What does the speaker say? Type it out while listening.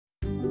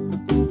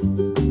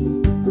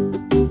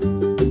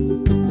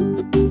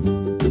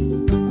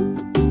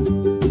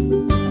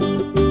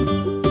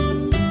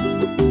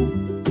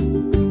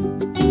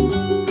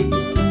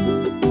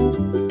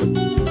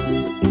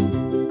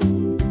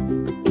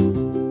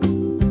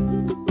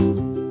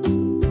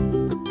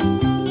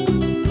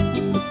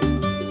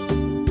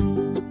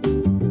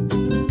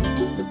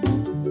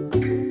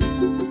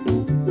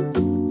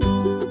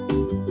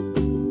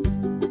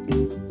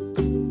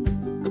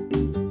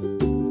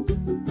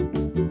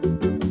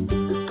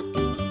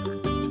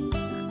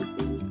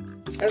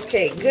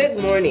Okay,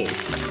 good morning.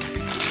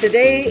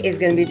 Today is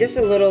going to be just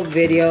a little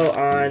video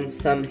on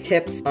some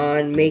tips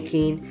on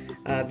making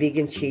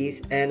vegan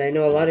cheese. And I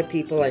know a lot of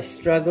people are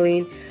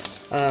struggling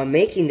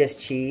making this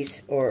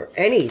cheese or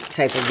any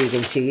type of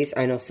vegan cheese.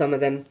 I know some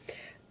of them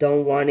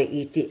don't want to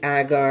eat the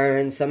agar,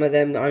 and some of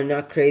them are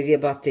not crazy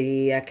about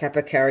the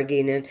kappa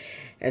carrageenan,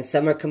 and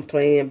some are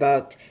complaining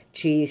about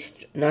cheese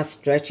not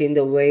stretching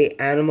the way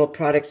animal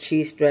product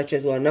cheese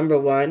stretches. Well, number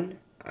one,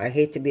 I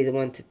hate to be the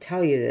one to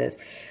tell you this,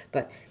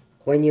 but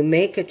when you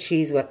make a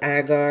cheese with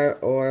agar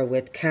or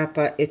with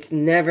kappa, it's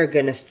never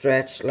going to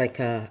stretch like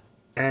a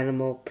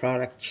animal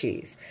product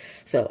cheese.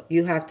 So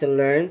you have to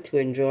learn to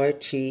enjoy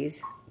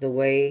cheese the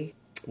way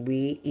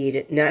we eat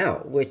it now,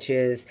 which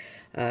is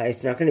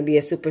it's not going to be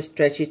a super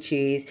stretchy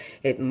cheese.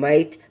 It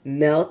might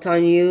melt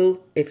on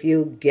you if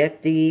you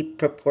get the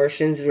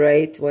proportions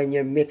right when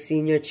you're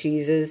mixing your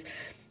cheeses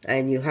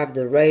and you have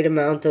the right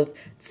amount of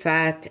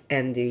fat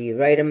and the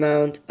right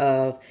amount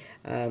of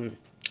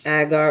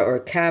agar or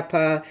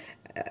kappa.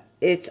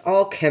 It's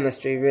all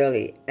chemistry,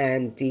 really.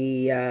 And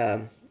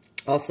the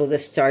also the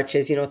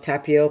starches, you know,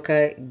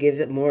 tapioca gives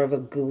it more of a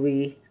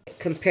gooey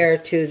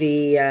compared to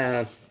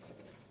the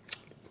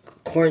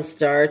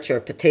cornstarch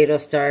or potato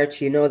starch.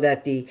 You know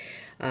that the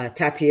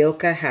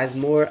tapioca has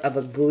more of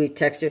a gooey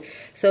texture.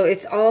 So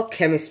it's all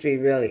chemistry,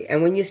 really.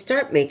 And when you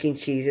start making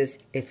cheeses,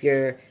 if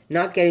you're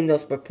not getting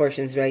those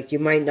proportions right, you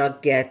might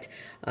not get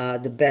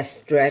the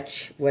best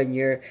stretch when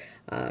you're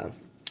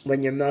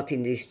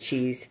melting these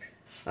cheese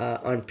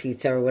on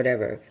pizza or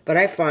whatever. But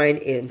I find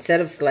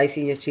instead of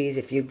slicing your cheese,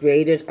 if you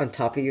grate it on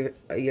top of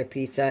your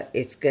pizza,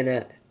 it's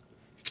gonna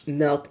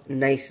melt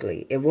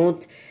nicely. It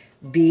won't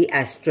be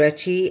as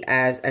stretchy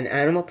as an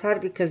animal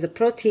product because the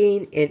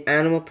protein in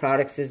animal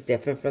products is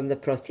different from the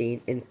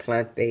protein in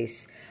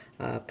plant-based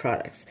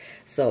products.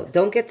 So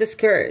don't get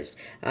discouraged.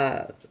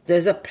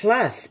 There's a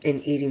plus in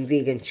eating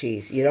vegan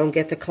cheese. You don't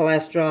get the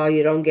cholesterol,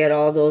 you don't get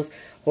all those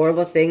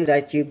horrible things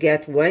that you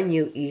get when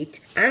you eat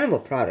animal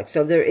products.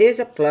 So there is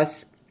a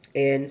plus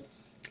in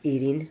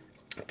eating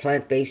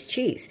plant-based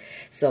cheese.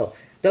 So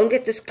don't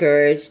get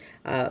discouraged.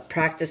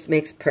 Practice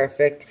makes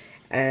perfect,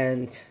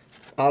 and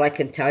all I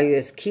can tell you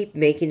is keep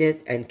making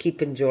it and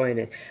keep enjoying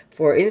it.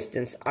 For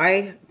instance,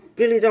 I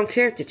really don't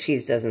care if the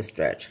cheese doesn't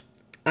stretch.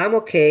 I'm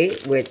okay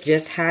with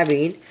just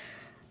having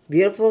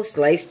beautiful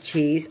sliced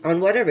cheese on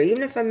whatever.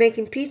 Even if I'm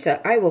making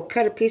pizza, I will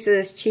cut a piece of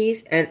this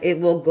cheese and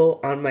it will go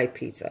on my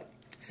pizza.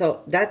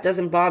 So that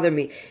doesn't bother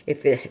me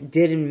if it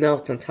didn't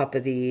melt on top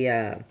of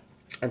the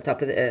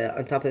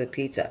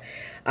pizza.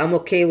 I'm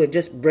okay with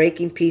just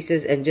breaking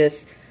pieces and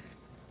just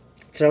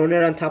throwing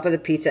it on top of the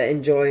pizza,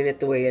 enjoying it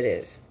the way it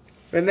is.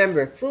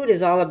 Remember, food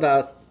is all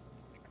about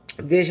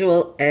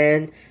visual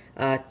and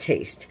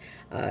taste.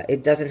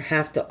 It doesn't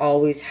have to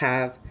always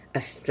have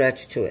a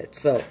stretch to it.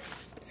 So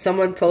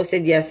someone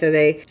posted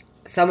yesterday,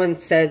 someone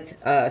said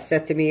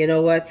to me, you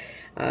know what,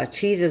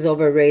 cheese is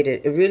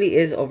overrated. It really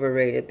is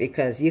overrated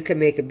because you can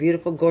make a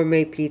beautiful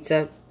gourmet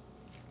pizza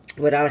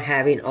without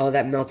having all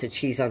that melted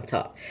cheese on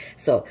top.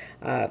 So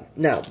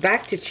now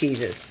back to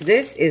cheeses.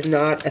 This is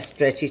not a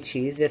stretchy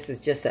cheese. This is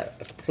just a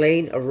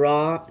plain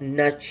raw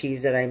nut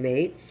cheese that I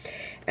made.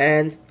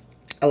 And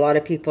a lot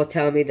of people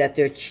tell me that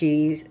their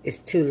cheese is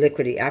too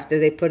liquidy. After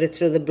they put it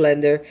through the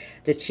blender,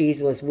 the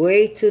cheese was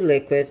way too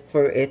liquid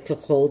for it to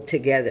hold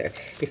together.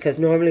 Because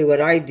normally what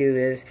I do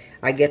is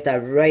I get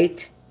that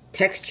right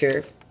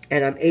texture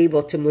and I'm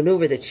able to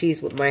maneuver the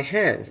cheese with my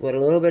hands. With a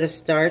little bit of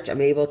starch,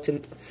 I'm able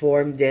to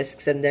form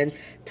discs and then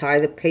tie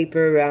the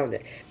paper around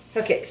it.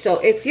 Okay, so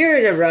if you're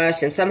in a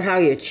rush and somehow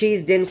your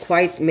cheese didn't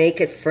quite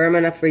make it firm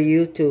enough for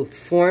you to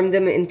form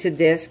them into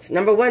discs,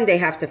 number one, they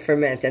have to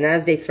ferment. And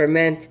as they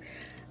ferment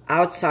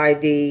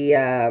outside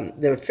the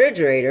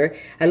refrigerator,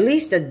 at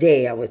least a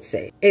day, I would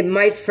say, it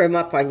might firm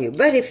up on you.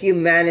 But if you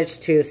manage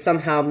to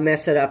somehow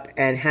mess it up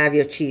and have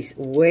your cheese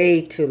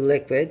way too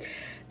liquid,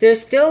 there's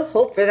still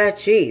hope for that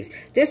cheese.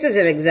 This is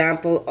an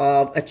example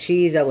of a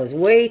cheese that was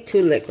way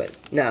too liquid.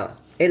 Now,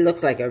 it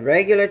looks like a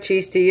regular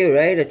cheese to you,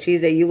 right? A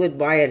cheese that you would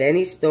buy at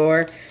any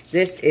store.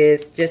 This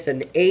is just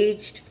an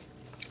aged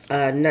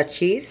nut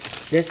cheese.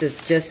 This is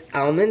just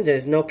almond.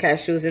 There's no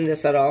cashews in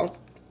this at all.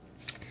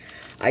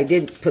 I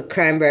did put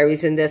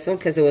cranberries in this one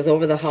because it was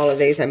over the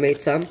holidays. I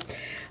made some.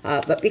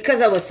 But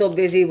because I was so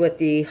busy with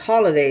the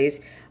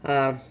holidays,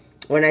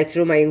 when I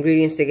threw my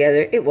ingredients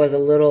together, it was a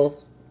little...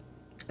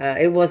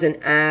 it wasn't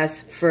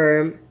as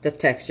firm, the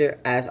texture,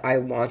 as I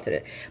wanted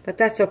it. But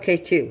that's okay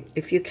too.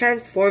 If you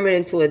can't form it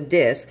into a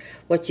disc,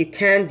 what you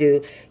can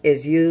do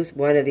is use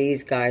one of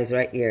these guys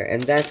right here.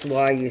 And that's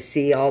why you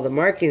see all the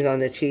markings on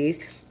the cheese,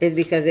 is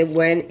because it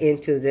went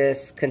into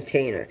this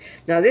container.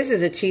 Now this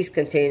is a cheese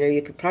container.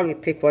 You could probably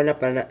pick one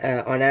up on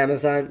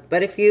Amazon.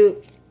 But if you're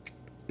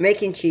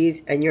making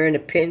cheese and you're in a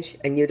pinch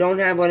and you don't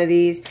have one of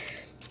these,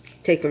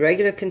 take a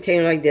regular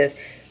container like this.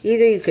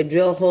 Either you could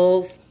drill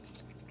holes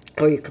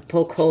or you could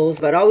poke holes,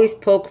 but always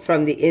poke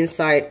from the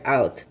inside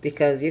out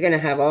because you're going to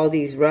have all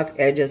these rough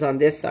edges on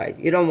this side.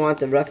 You don't want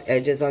the rough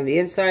edges on the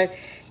inside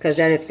because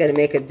then it's going to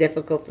make it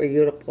difficult for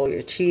you to pull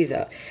your cheese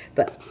out.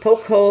 But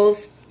poke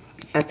holes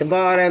at the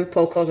bottom,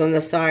 poke holes on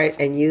the side,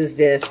 and use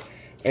this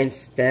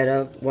instead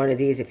of one of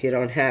these if you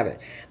don't have it.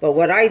 But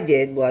what I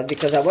did was,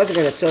 because I wasn't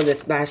going to throw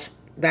this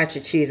batch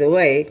of cheese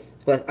away,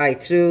 was I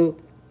threw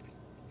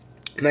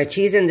my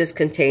cheese in this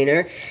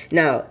container.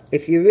 Now,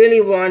 if you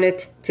really want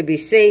it to be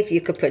safe,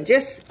 you could put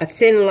just a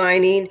thin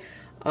lining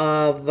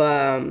of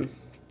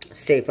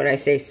safe. When I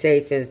say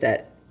safe, is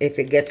that if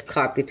it gets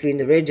caught between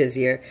the ridges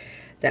here,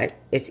 that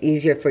it's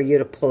easier for you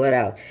to pull it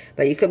out.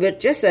 But you could put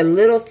just a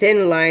little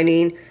thin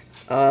lining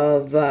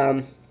of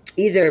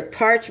either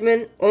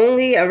parchment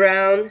only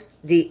around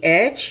the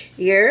edge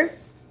here,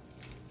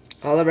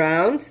 all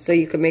around, so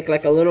you can make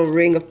like a little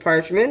ring of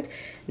parchment,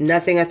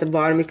 nothing at the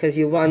bottom because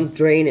you want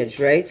drainage,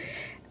 right?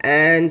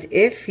 And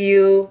if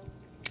you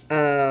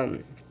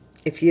don't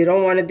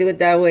want to do it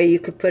that way, you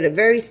could put a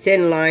very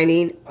thin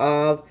lining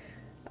of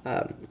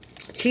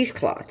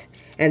cheesecloth,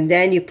 and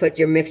then you put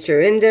your mixture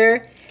in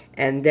there,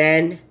 and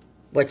then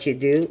what you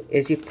do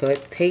is you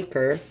put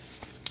paper.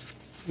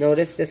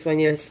 Notice this one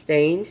here is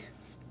stained,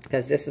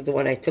 because this is the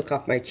one I took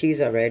off my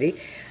cheese already.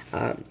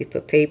 You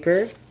put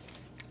paper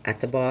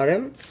at the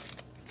bottom,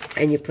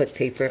 and you put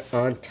paper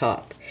on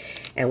top.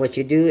 And what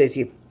you do is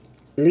you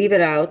leave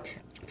it out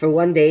for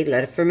 1 day,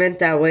 let it ferment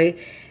that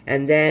way,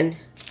 and then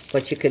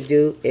what you could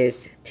do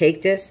is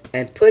take this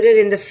and put it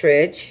in the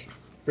fridge,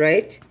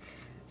 right?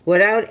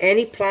 Without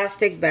any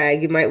plastic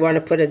bag. You might want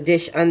to put a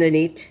dish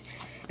underneath,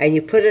 and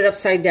you put it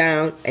upside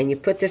down, and you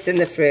put this in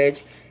the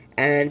fridge,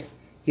 and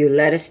you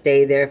let it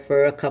stay there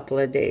for a couple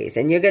of days.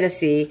 And you're going to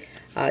see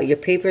your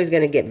paper is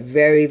going to get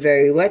very,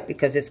 very wet,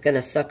 because it's going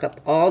to suck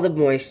up all the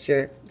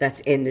moisture that's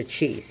in the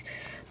cheese.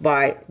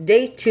 By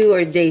day 2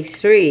 or day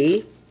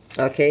 3,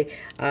 okay,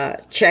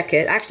 check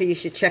it. Actually, you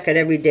should check it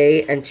every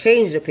day and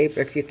change the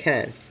paper if you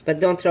can. But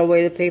don't throw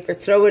away the paper.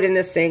 Throw it in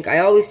the sink. I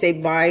always say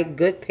buy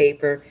good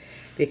paper,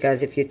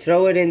 because if you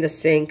throw it in the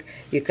sink,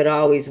 you could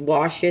always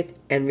wash it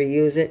and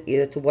reuse it,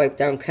 either to wipe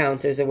down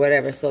counters or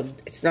whatever. So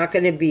it's not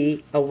going to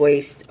be a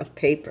waste of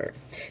paper.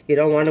 You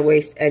don't want to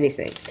waste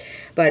anything.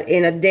 But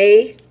in a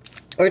day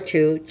or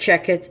 2,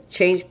 check it,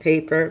 change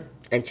paper,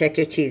 and check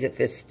your cheese. If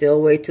it's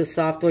still way too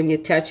soft when you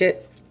touch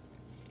it,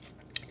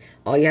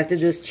 all you have to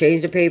do is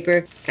change the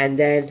paper, and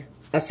then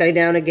upside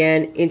down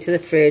again into the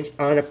fridge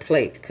on a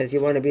plate, because you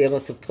want to be able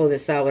to pull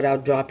this out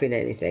without dropping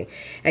anything.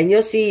 And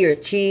you'll see your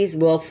cheese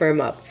will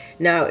firm up.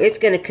 Now, it's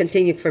going to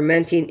continue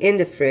fermenting in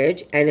the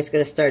fridge, and it's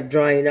going to start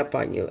drying up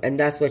on you, and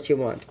that's what you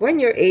want. When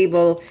you're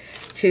able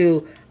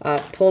to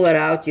pull it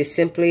out, you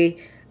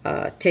simply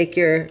take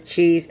your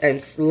cheese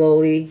and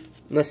slowly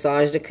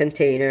massage the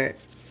container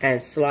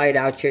and slide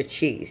out your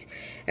cheese.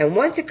 And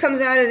once it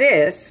comes out of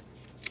this,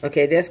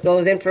 okay, this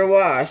goes in for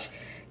wash,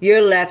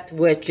 you're left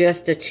with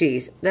just the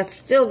cheese. That's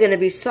still going to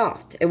be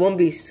soft. It won't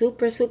be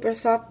super, super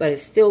soft, but it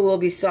still will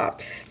be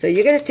soft. So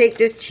you're going to take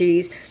this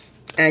cheese,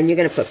 and you're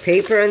going to put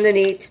paper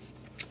underneath,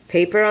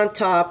 paper on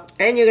top,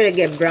 and you're going to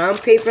get brown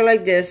paper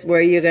like this, where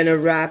you're going to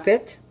wrap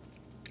it.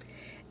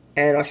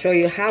 And I'll show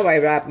you how I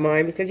wrap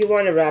mine, because you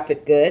want to wrap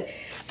it good.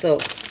 So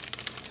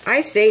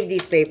I save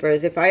these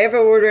papers. If I ever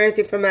order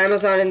anything from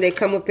Amazon and they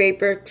come with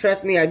paper,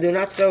 trust me, I do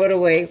not throw it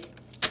away.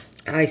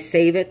 I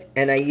save it,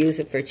 and I use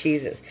it for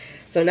cheeses.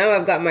 So now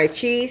I've got my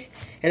cheese,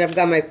 and I've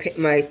got my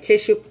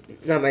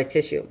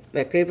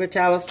paper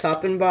towels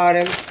top and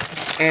bottom,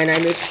 and I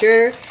make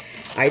sure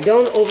I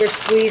don't over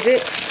squeeze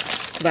it,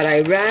 but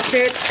I wrap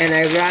it, and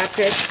I wrap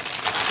it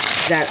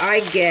that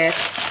I get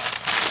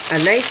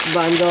a nice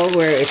bundle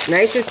where it's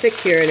nice and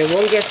secure and it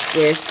won't get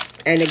squished,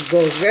 and it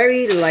goes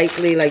very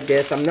lightly like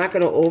this. I'm not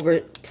going to over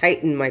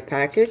tighten my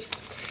package,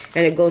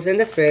 and it goes in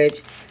the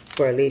fridge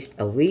for at least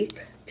a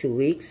week, 2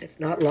 weeks, if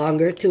not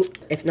longer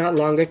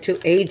to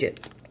age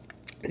it.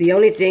 The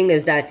only thing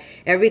is that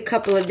every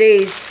couple of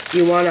days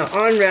you want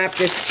to unwrap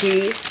this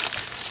cheese,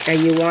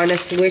 and you want to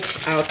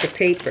switch out the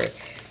paper.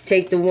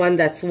 Take the one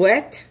that's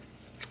wet,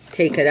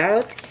 take it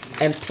out,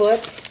 and put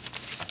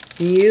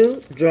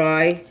new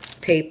dry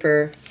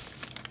paper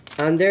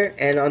under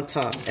and on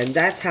top. And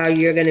that's how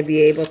you're going to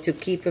be able to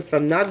keep it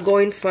from not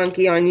going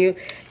funky on you,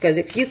 because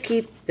if you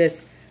keep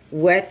this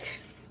wet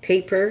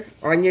paper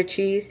on your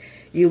cheese,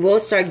 you will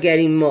start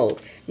getting mold.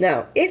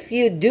 Now, if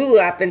you do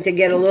happen to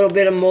get a little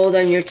bit of mold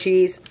on your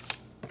cheese,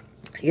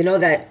 you know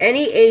that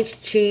any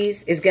aged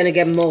cheese is going to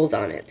get mold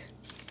on it.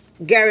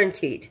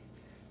 Guaranteed.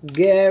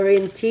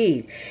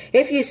 Guaranteed.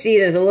 If you see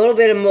there's a little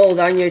bit of mold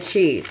on your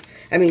cheese,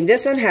 I mean,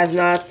 this one has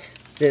not,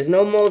 there's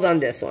no mold on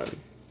this one.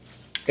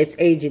 It's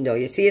aging though.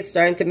 You see it's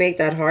starting to make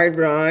that hard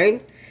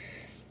rind.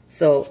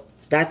 So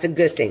that's a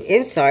good thing.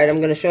 Inside, I'm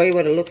going to show you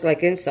what it looks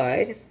like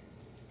inside.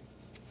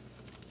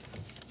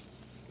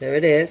 There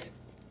it is.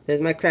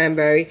 There's my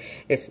cranberry.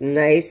 It's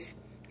nice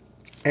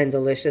and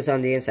delicious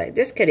on the inside.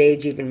 This could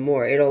age even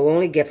more. It'll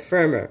only get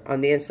firmer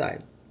on the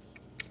inside.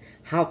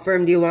 How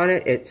firm do you want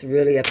it? It's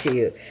really up to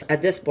you.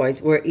 At this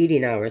point, we're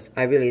eating hours.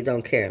 I really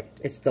don't care.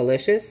 It's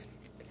delicious.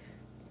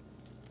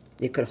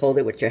 You could hold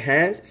it with your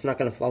hands. It's not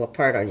going to fall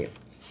apart on you.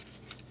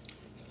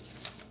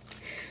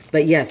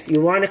 But yes,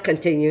 you want to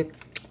continue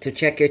to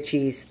check your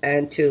cheese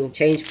and to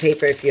change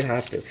paper if you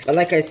have to. But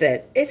like I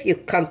said, if you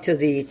come to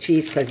the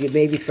cheese because you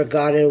maybe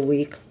forgot it a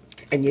week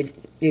and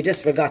you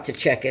just forgot to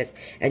check it,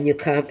 and you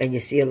come and you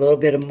see a little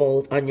bit of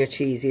mold on your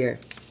cheese here,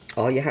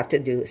 all you have to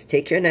do is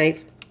take your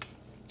knife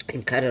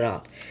and cut it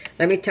off.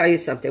 Let me tell you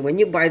something. When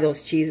you buy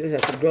those cheeses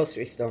at the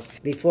grocery store,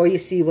 before you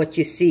see what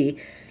you see,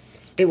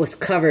 it was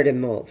covered in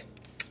mold.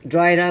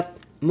 Dried up,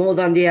 mold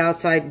on the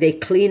outside. They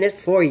clean it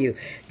for you.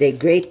 They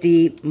grate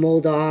the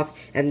mold off,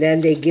 and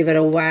then they give it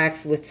a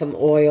wax with some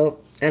oil.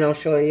 And I'll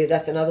show you.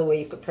 That's another way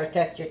you could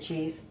protect your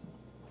cheese.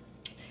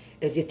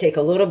 Is you take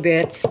a little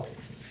bit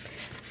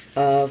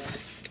of,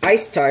 I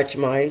starch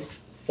mine,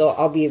 so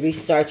I'll be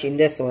restarching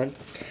this one.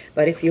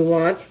 But if you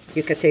want,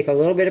 you could take a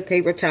little bit of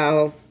paper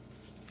towel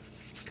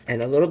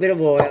and a little bit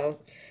of oil.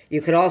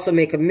 You could also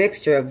make a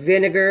mixture of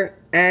vinegar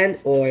and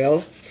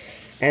oil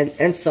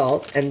and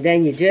salt, and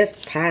then you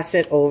just pass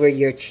it over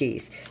your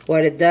cheese.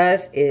 What it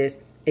does is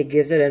it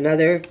gives it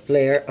another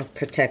layer of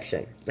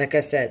protection. Like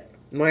I said,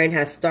 mine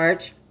has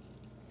starch.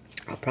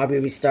 I'll probably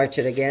restarch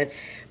it again,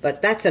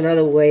 but that's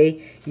another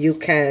way you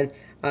can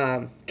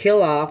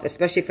kill off,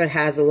 especially if it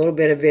has a little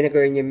bit of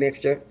vinegar in your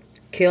mixture,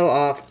 kill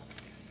off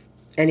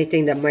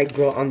anything that might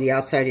grow on the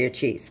outside of your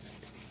cheese.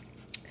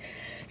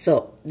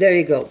 So there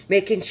you go.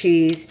 Making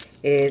cheese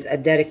is a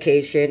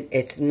dedication.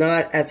 It's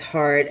not as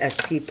hard as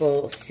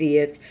people see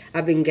it.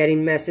 I've been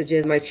getting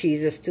messages, my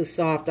cheese is too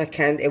soft, I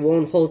can't, it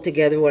won't hold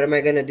together, what am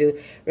I going to do?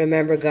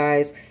 Remember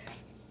guys,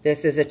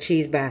 this is a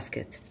cheese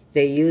basket.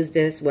 They use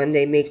this when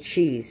they make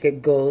cheese.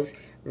 It goes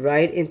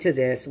right into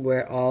this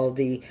where all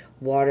the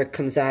water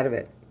comes out of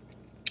it.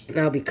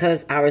 Now,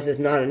 because ours is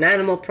not an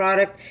animal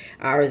product,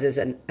 ours is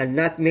a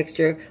nut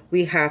mixture,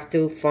 we have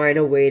to find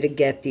a way to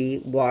get the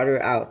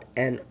water out.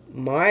 And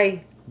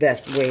my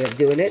best way of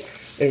doing it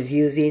is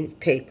using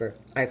paper.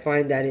 I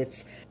find that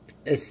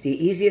it's the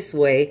easiest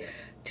way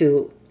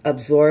to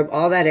absorb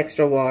all that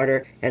extra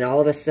water, and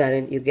all of a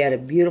sudden you get a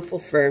beautiful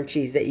firm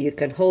cheese that you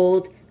can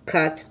hold,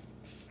 cut,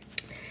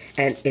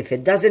 and if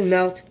it doesn't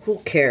melt, who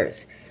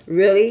cares?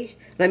 Really,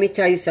 let me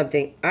tell you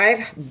something.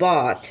 I've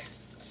bought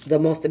the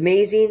most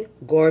amazing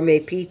gourmet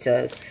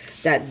pizzas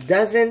that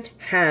doesn't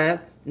have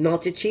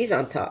melted cheese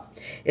on top.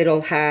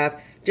 It'll have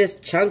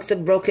just chunks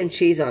of broken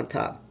cheese on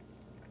top,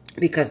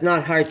 because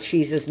not hard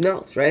cheeses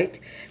melt, right?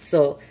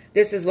 So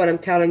this is what I'm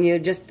telling you.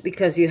 Just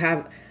because you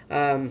have,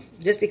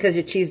 just because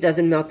your cheese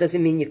doesn't melt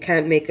doesn't mean you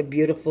can't make a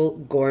beautiful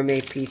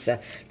gourmet pizza.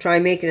 Try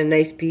making a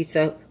nice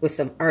pizza with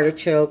some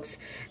artichokes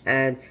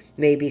and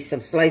maybe some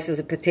slices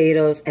of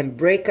potatoes, and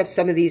break up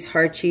some of these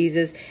hard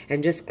cheeses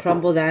and just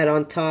crumble that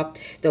on top.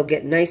 They'll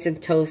get nice and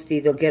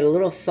toasty. They'll get a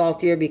little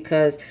saltier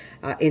because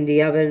in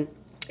the oven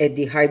it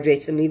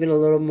dehydrates them even a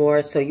little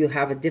more, so you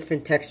have a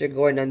different texture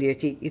going under your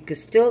teeth. You can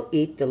still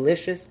eat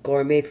delicious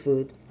gourmet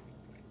food,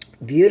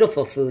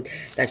 beautiful food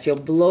that you'll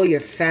blow your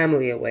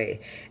family away,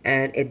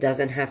 and it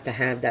doesn't have to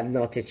have that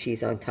melted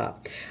cheese on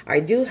top. I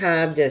do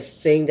have this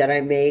thing that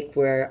I make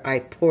where I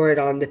pour it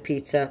on the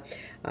pizza.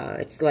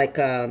 It's like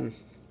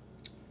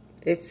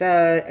it's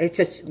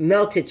a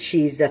melted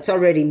cheese that's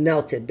already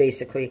melted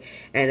basically,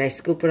 and I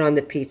scoop it on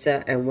the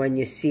pizza, and when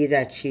you see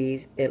that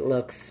cheese, it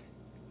looks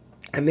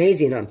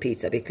amazing on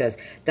pizza because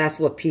that's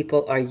what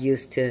people are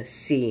used to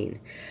seeing.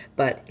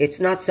 But it's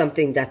not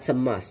something that's a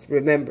must.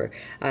 Remember,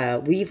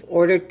 we've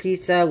ordered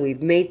pizza,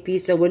 we've made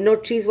pizza with no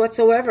cheese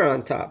whatsoever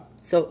on top.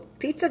 So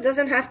pizza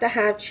doesn't have to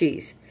have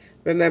cheese.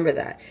 Remember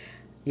that.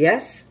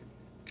 Yes,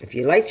 if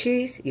you like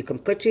cheese, you can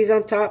put cheese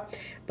on top,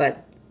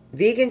 but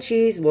vegan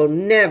cheese will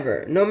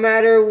never, no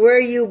matter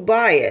where you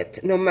buy it,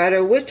 no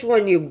matter which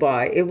one you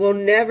buy, it will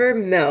never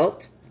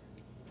melt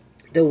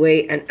the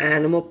way an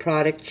animal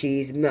product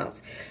cheese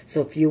melts.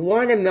 So if you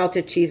want a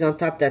melted cheese on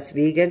top that's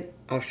vegan,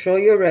 I'll show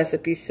you a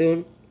recipe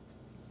soon,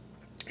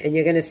 and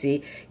you're going to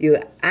see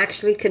you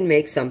actually can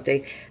make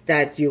something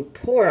that you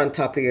pour on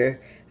top of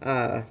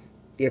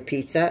your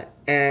pizza,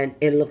 and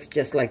it looks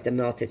just like the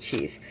melted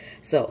cheese.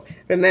 So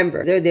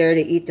remember, they're there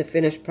to eat the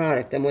finished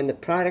product, and when the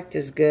product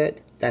is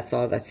good, that's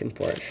all that's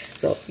important.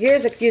 So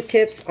here's a few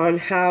tips on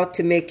how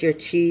to make your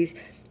cheese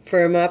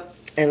firm up.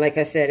 And like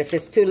I said, if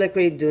it's too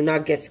liquidy, do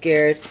not get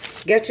scared.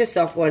 Get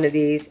yourself one of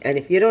these. And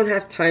if you don't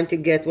have time to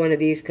get one of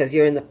these because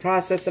you're in the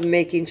process of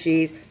making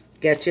cheese,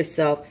 get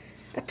yourself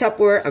a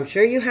Tupperware. I'm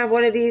sure you have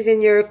one of these in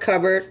your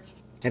cupboard,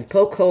 and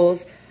poke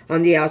holes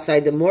on the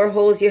outside. The more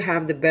holes you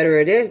have, the better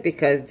it is,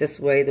 because this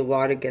way the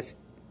water gets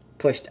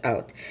pushed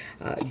out.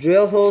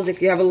 Drill holes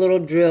if you have a little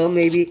drill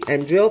maybe,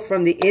 and drill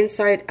from the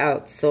inside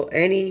out, so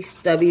any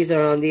stubbies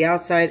are on the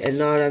outside and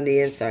not on the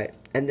inside.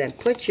 And then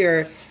put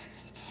your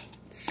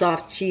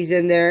soft cheese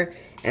in there,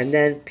 and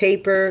then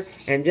paper,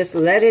 and just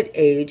let it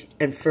age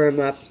and firm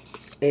up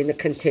in a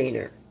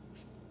container.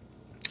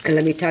 And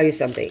let me tell you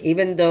something,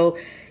 even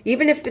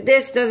if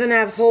this doesn't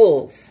have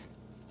holes,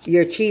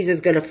 your cheese is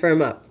going to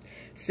firm up.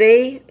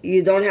 Say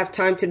you don't have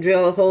time to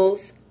drill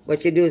holes,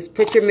 what you do is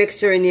put your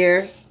mixture in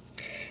here,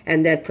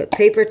 and then put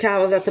paper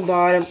towels at the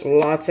bottom,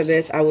 lots of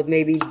it. I would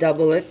maybe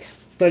double it,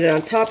 Put it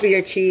on top of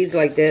your cheese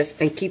like this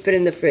and keep it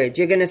in the fridge.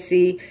 You're going to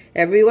see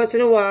every once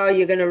in a while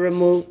you're going to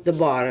remove the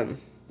bottom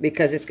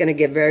because it's going to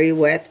get very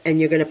wet, and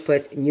you're going to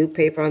put new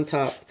paper on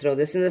top. Throw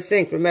this in the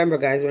sink. Remember,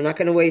 guys, we're not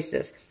going to waste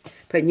this.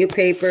 Put new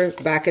paper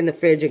back in the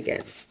fridge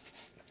again.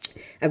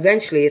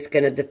 Eventually, it's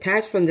going to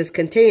detach from this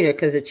container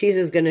because the cheese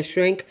is going to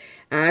shrink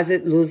as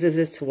it loses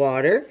its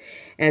water.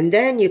 And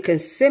then you can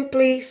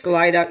simply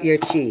slide out your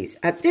cheese.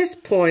 At this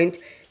point,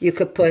 you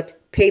could put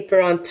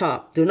paper on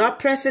top. Do not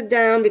press it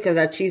down because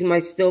that cheese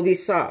might still be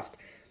soft.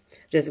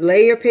 Just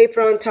lay your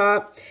paper on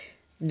top.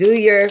 Do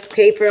your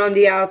paper on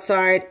the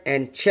outside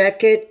and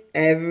check it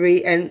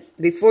and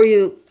before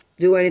you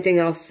do anything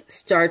else,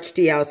 starch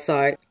the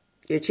outside.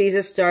 Your cheese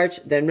is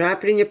starched, then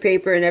wrap it in your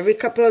paper, and every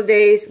couple of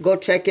days, go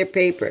check your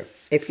paper.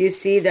 If you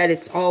see that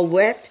it's all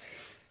wet,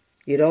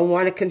 you don't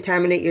want to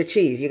contaminate your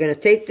cheese. You're going to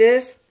take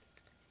this,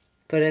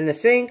 put it in the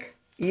sink,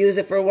 use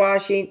it for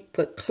washing,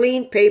 put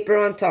clean paper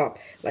on top,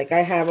 like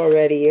I have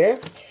already here.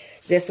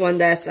 This one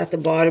that's at the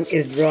bottom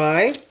is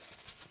dry.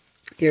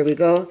 Here we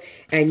go.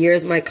 And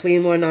here's my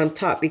clean one on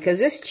top, because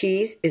this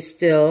cheese is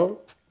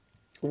still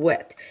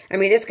wet. I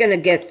mean, it's going to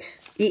get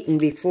eaten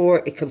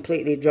before it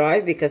completely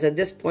dries, because at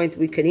this point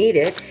we can eat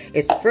it.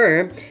 It's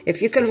firm.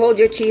 If you can hold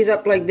your cheese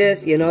up like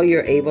this, you know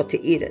you're able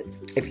to eat it.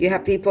 If you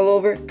have people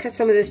over, cut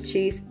some of this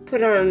cheese, put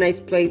it on a nice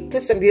plate,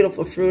 put some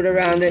beautiful fruit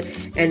around it,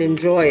 and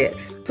enjoy it.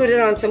 Put it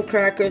on some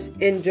crackers,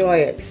 enjoy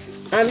it.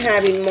 I'm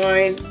having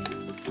mine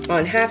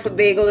on half a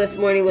bagel this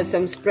morning with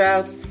some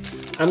sprouts.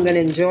 I'm going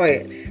to enjoy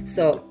it.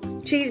 So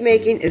cheese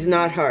making is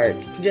not hard.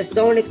 Just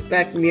don't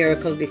expect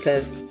miracles,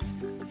 because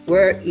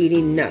we're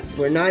eating nuts.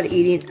 We're not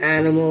eating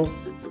animal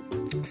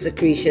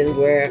secretions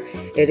where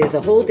it is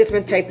a whole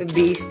different type of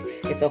beast.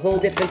 It's a whole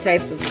different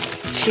type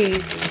of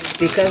cheese.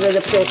 Because of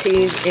the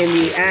proteins in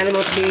the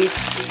animal cheese,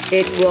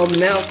 it will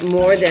melt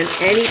more than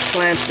any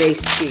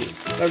plant-based cheese.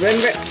 But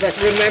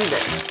remember,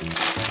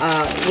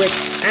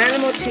 with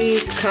animal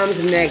cheese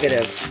comes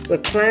negative.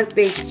 With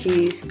plant-based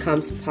cheese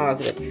comes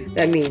positive.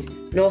 That means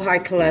no high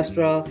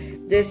cholesterol.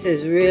 This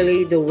is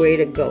really the way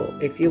to go.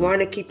 If you want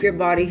to keep your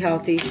body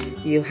healthy,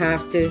 you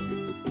have to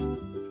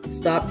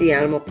stop the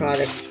animal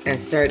products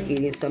and start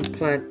eating some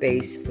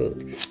plant-based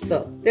food.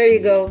 So there you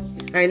go.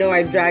 I know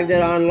I dragged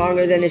it on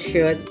longer than it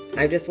should.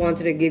 I just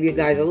wanted to give you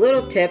guys a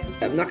little tip.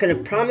 I'm not going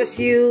to promise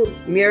you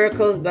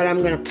miracles, but I'm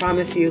going to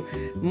promise you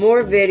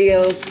more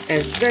videos,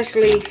 and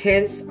especially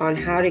hints on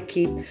how to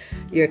keep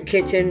your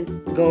kitchen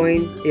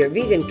going, your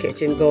vegan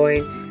kitchen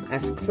going,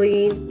 as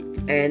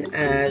clean and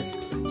as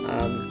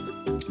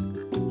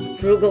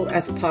frugal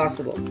as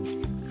possible.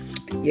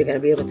 You're going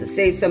to be able to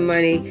save some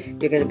money.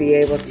 You're going to be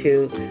able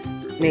to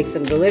make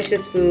some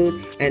delicious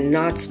food and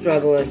not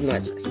struggle as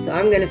much. So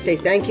I'm going to say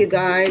thank you,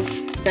 guys.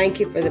 Thank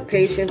you for the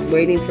patience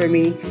waiting for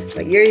me.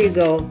 But here you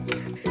go.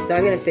 So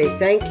I'm going to say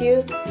thank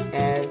you,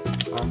 and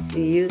I'll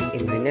see you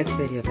in my next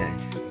video,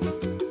 guys.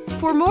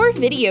 For more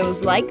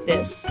videos like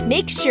this,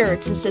 make sure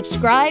to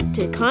subscribe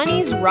to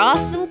Connie's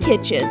RAWsome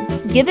Kitchen.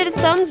 Give it a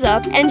thumbs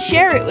up and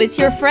share it with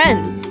your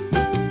friends.